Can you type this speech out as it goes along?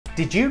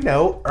Did you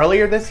know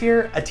earlier this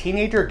year, a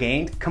teenager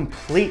gained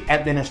complete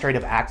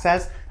administrative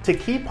access to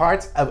key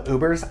parts of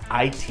Uber's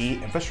IT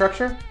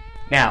infrastructure?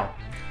 Now,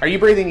 are you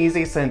breathing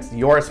easy since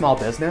you're a small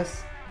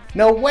business?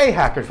 No way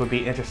hackers would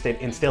be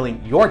interested in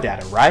stealing your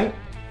data, right?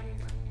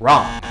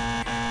 Wrong.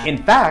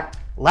 In fact,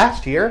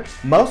 last year,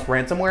 most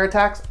ransomware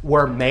attacks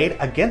were made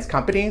against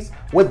companies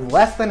with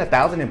less than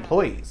 1,000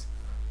 employees,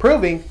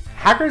 proving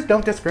hackers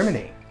don't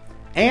discriminate,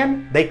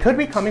 and they could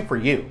be coming for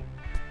you.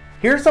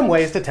 Here's some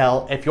ways to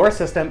tell if your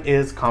system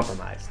is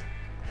compromised.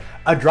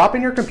 A drop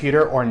in your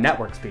computer or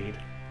network speed,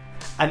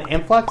 an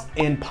influx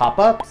in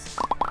pop-ups,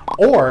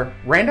 or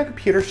random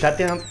computer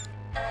shutdowns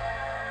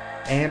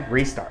and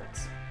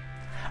restarts.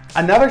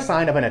 Another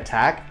sign of an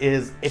attack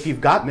is if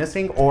you've got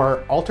missing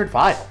or altered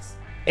files.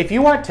 If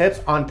you want tips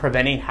on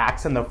preventing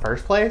hacks in the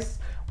first place,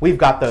 we've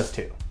got those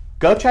too.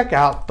 Go check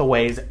out the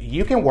ways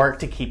you can work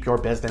to keep your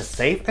business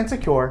safe and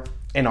secure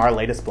in our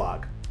latest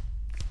blog.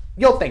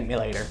 You'll thank me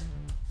later.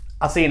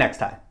 I'll see you next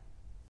time.